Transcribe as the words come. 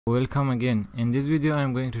Welcome again. In this video I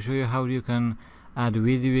am going to show you how you can add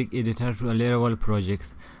Wysiwyg Editor to a Laravel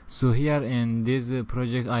project. So here in this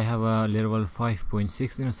project I have a Laravel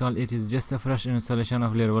 5.6 installed. It is just a fresh installation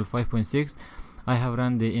of Laravel 5.6. I have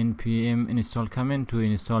run the npm install command to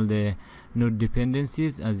install the node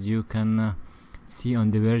dependencies. As you can see on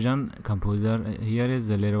the version composer, here is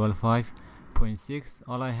the Laravel 5.6.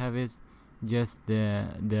 all I have is just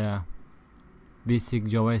the basic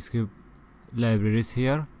JavaScript libraries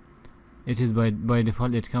here. It is by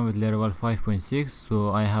default it comes with Laravel 5.6,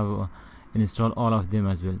 so I have installed all of them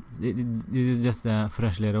as well. This is just a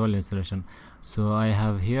fresh Laravel installation. So I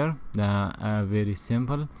have here the very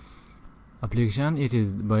simple application. It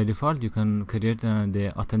is by default. You can create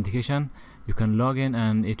the authentication, you can log in,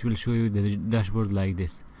 and it will show you the dashboard like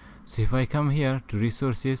this. So if I come here to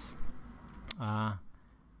resources,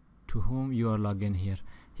 to whom you are logged in here,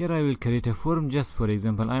 I will create a form. Just for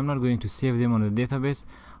example, I am not going to save them on the database.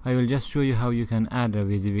 I will just show you how you can add a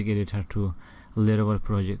Wysiwyg editor to Laravel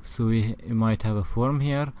project. So we might have a form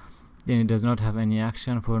here, then it does not have any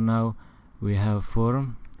action for now. We have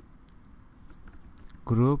form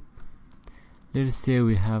group. Let's say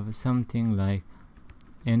we have something like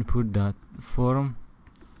input.form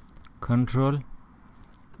control.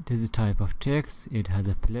 It is a type of text. It has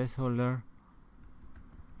a placeholder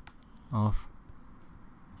of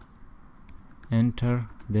enter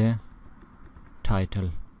the title,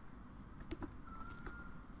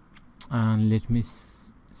 and let me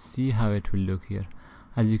see how it will look here.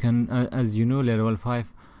 As you know, Laravel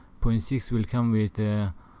 5.6 will come with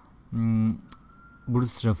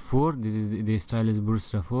Bootstrap 4. This is the style is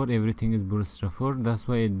Bootstrap 4. Everything is Bootstrap 4. That's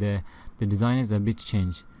why the design is a bit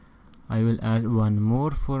changed. I will add one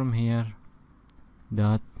more form here,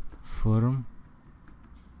 dot form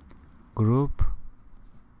group.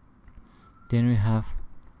 Then we have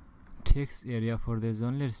text area for the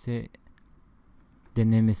zone. Let's say the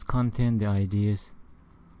name is content, the ID is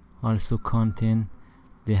also content.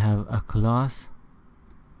 They have a class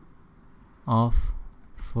of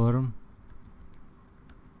form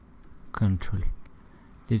control.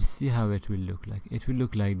 Let's see how it will look like. It will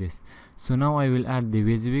look like this. So now I will add the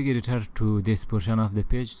Wysiwyg editor to this portion of the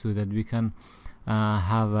page so that we can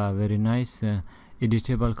have a very nice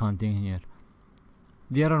editable content here.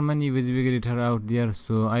 There are many Wysiwyg editor out there,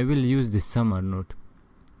 so I will use the Summernote.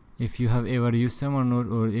 If you have ever used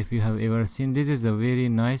Summernote, or if you have ever seen, this is a very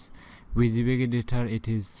nice Wysiwyg editor. It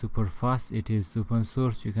is super fast, it is open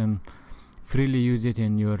source, you can freely use it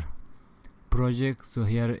in your project. So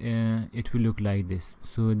here it will look like this.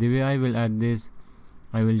 So the way I will add this,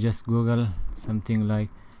 I will just Google something like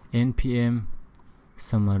npm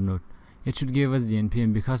Summernote. It should give us the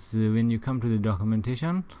npm, because when you come to the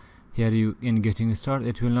documentation here, you in getting started,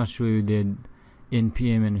 it will not show you the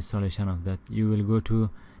npm installation of that. You will go to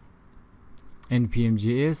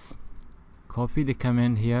npm.js, copy the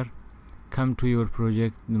command here, come to your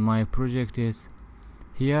project. My project is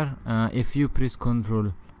here. If you press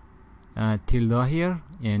Ctrl tilde here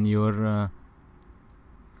in your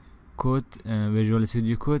code, Visual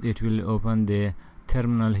Studio Code, it will open the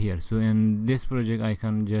terminal here. So in this project I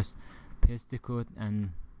can just paste the code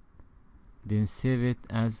and then save it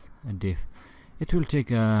as a diff. It will take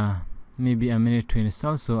maybe a minute to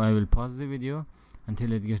install, so I will pause the video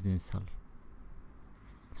until it gets installed.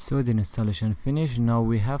 So the installation finished. Now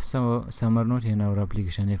we have some Summernote in our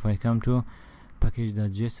application. If I come to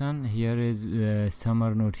package.json, here is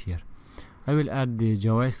Summernote here. I will add the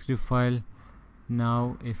JavaScript file.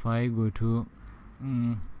 Now if I go to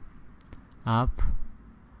app,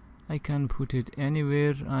 I can put it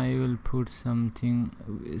anywhere. I will put something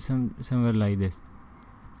somewhere like this.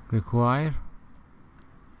 Require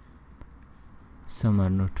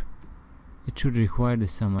Summernote. It should require the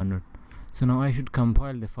Summernote. So now I should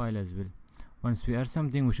compile the file as well. Once we add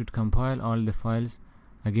something, we should compile all the files.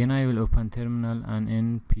 Again, I will open terminal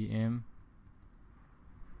and npm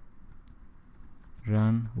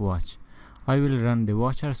run watch. I will run the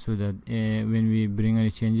watcher so that when we bring any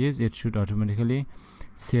changes, it should automatically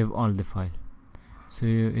save all the file. So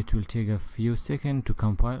it will take a few seconds to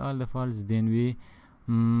compile all the files. Then we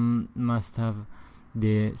must have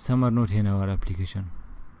the Summernote in our application.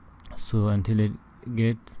 So until it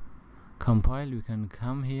get compiled, we can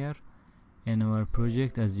come here in our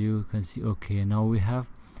project. As you can see, okay, now we have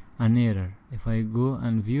an error. If I go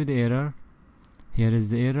and view the error, here is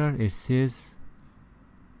the error. It says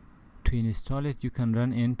to install it, you can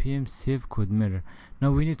run npm save code mirror.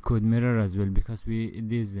 Now we need code mirror as well, because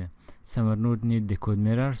this Summernote need the code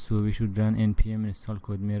mirror, so we should run npm install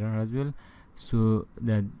code mirror as well, so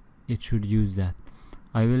that it should use that.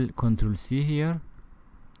 I will Ctrl C here,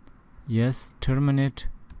 yes, terminate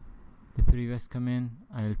the previous command,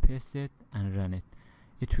 I will paste it and run it.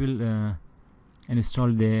 It will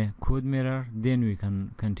install the code mirror, then we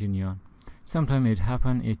can continue on. Sometimes it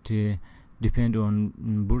happen, it depend on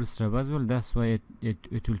Bootstrap as well, that's why it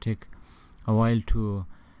will take a while to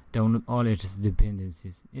download all its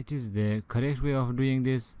dependencies. It is the correct way of doing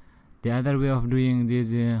this. The other way of doing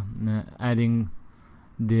this adding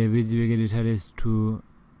the WYSIWYG editor is to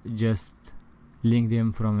just link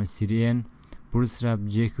them from a CDN, Bootstrap,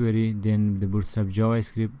 Jquery, then the Bootstrap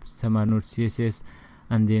JavaScript, Summernote CSS,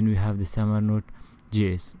 and then we have the Summernote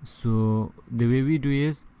JS. So the way we do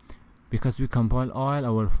is, because we compile all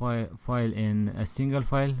our file in a single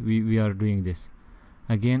file, we are doing this.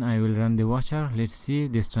 Again, I will run the watcher. Let's see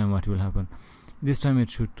this time what will happen. This time it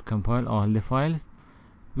should compile all the files.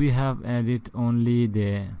 We have added only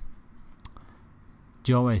the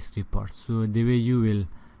JavaScript part. So the way you will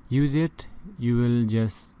use it, you will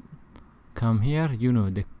just come here. You know,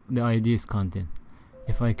 the ID is content.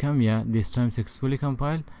 If I come here, this time successfully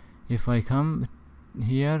compiled. If I come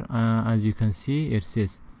here, as you can see, it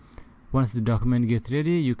says once the document gets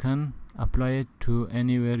ready, you can apply it to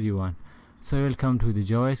anywhere you want. So I will come to the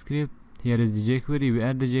JavaScript. Here is the Jquery. We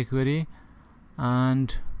add the Jquery,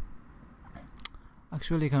 and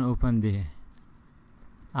actually you can open the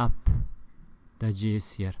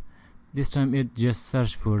app.js here. This time it just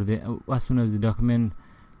search for the as soon as the document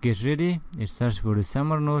gets ready, it search for the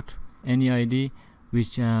Summernote, any ID,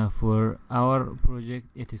 which for our project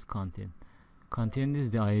it is content. Content is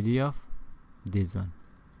the ID of this one.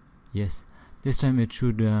 Yes, this time it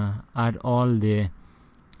should add all the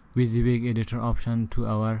WYSIWYG editor option to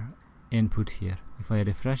our input here. If I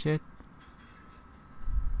refresh it,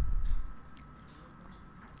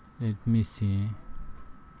 let me see.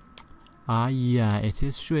 Yeah, it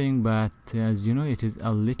is showing, but as you know, it is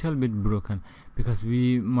a little bit broken because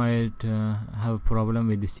we might have a problem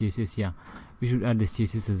with the CSS. Yeah, we should add the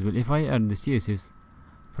CSS as well. If I add the CSS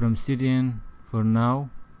from CDN for now,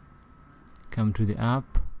 come to the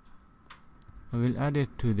app, I will add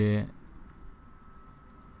it to the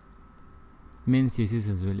main CSS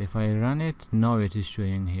as well. If I run it, now it is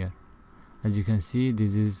showing here. As you can see,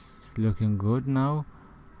 this is looking good now,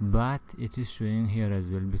 but it is showing here as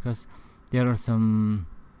well because there are some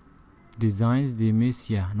designs they miss.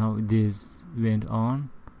 Yeah, now this went on.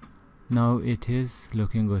 Now it is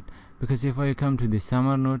looking good because if I come to the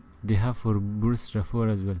Summernote, they have for Bootstrap 4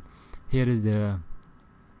 as well. Here is the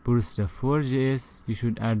Bootstrap 4 JS. You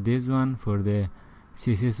should add this one. For the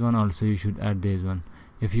CSS one also you should add this one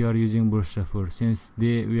if you are using Bootstrap 4. Since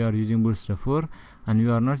we are using Bootstrap 4 and we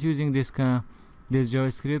are not using this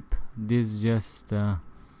JavaScript, this just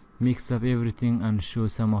mix up everything and show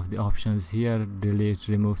some of the options here, delete,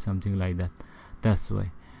 remove, something like that. That's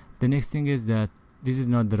why. The next thing is that this is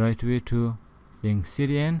not the right way to link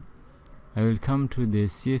CDN. I will come to the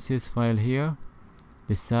CSS file here,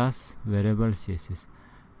 the SAS variable CSS.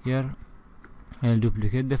 Here I will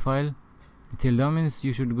duplicate the file. Till that means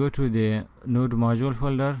you should go to the node module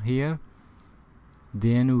folder here.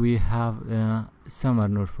 Then we have a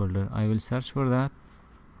Summernote folder. I will search for that.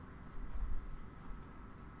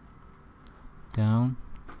 Down.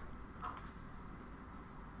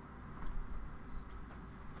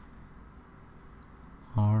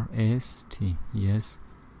 RST, yes,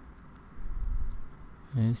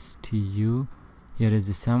 STU. Here is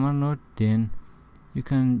the Summernote. Then you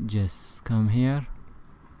can just come here,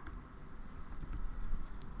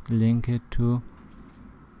 link it to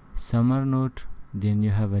Summernote. Then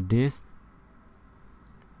you have a disk.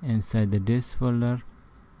 Inside the disk folder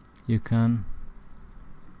you can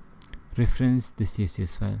reference the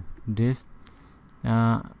CSS file. Disk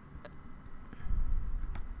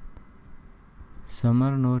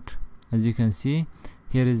Summernote. As you can see,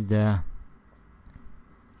 here is the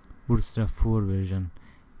Bootstrap 4 version,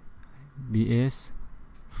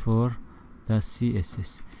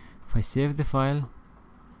 bs4.css. If I save the file,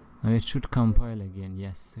 now it should compile again.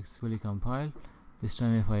 Yes, successfully compiled. This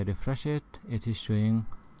time if I refresh it, it is showing,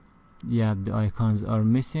 yeah, the icons are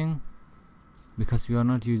missing because we are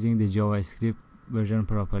not using the JavaScript version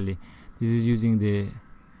properly. This is using the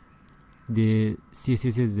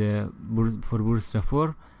CSS is for Bootstrap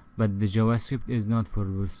 4, but the JavaScript is not for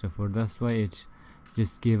Bootstrap 4. That's why it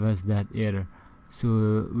just gave us that error.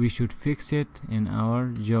 So we should fix it in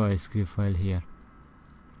our JavaScript file here.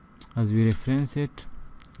 As we reference it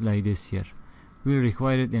like this here, we'll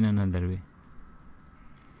require it in another way.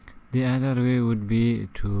 The other way would be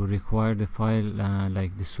to require the file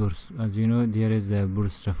like the source. As you know, there is a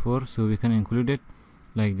Bootstrap 4, so we can include it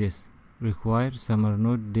like this: require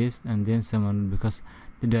Summernote disk and then Summernote, because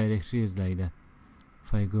the directory is like that.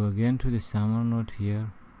 If I go again to the Summernote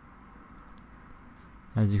here,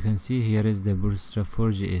 As you can see, here is the Bootstrap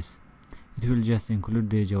 4.6. It will just include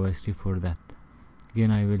the JavaScript for that.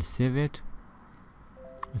 Again, I will save it.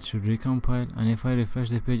 It should recompile, and if I refresh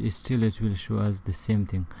the page, it will show us the same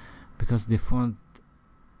thing, because the font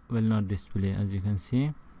will not display. As you can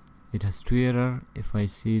see, it has 2 errors. If I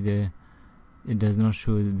see it does not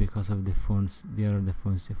show because of the fonts. There are the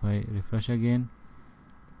fonts. If I refresh again,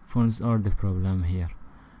 fonts are the problem here.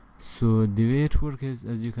 So the way it works is,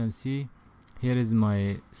 as you can see, here is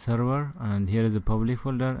my server, and here is a public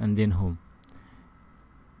folder, and then home.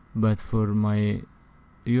 But for my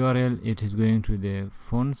URL, it is going to the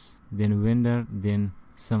fonts, then vendor, then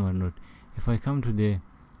Summernote. If I come to the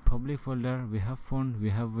public folder, we have font,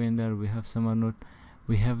 we have vendor, we have Summernote,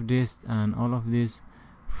 we have this, and all of these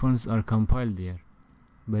fonts are compiled there,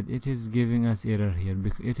 but it is giving us error here.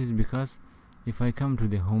 It is because if I come to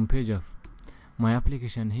the home page of my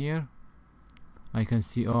application here, I can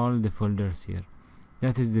see all the folders here.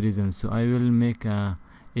 That is the reason. So I will make a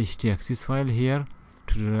Htaccess file here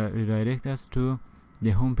to redirect us to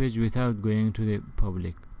the home page without going to the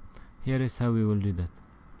public. Here is how we will do that.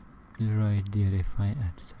 Right there, if I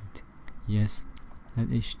add something, yes, that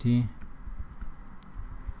Htaccess.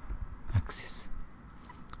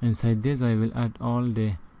 Inside this, I will add all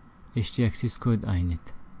the Htaccess code I need.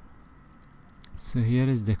 So here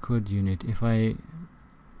is the code unit. If I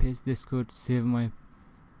paste this code, save my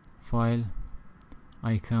file,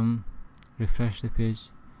 I come refresh the page.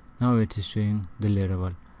 Now it is showing the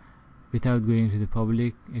Laravel. Without going to the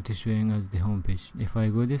public, it is showing us the home page. If I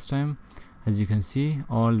go this time, as you can see,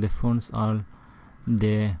 all the fonts, all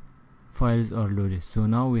the files are loaded. So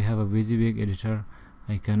now we have a Wysiwyg editor.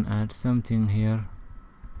 I can add something here,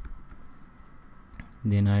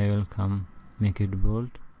 then I will come make it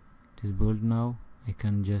bold. It is bold now. I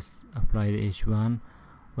can just apply the H1,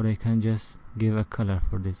 or I can just give a color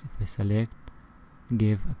for this. If I select,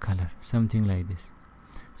 give a color, something like this.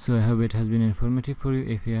 So I hope it has been informative for you.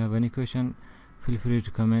 If you have any question, feel free to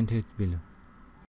comment it below.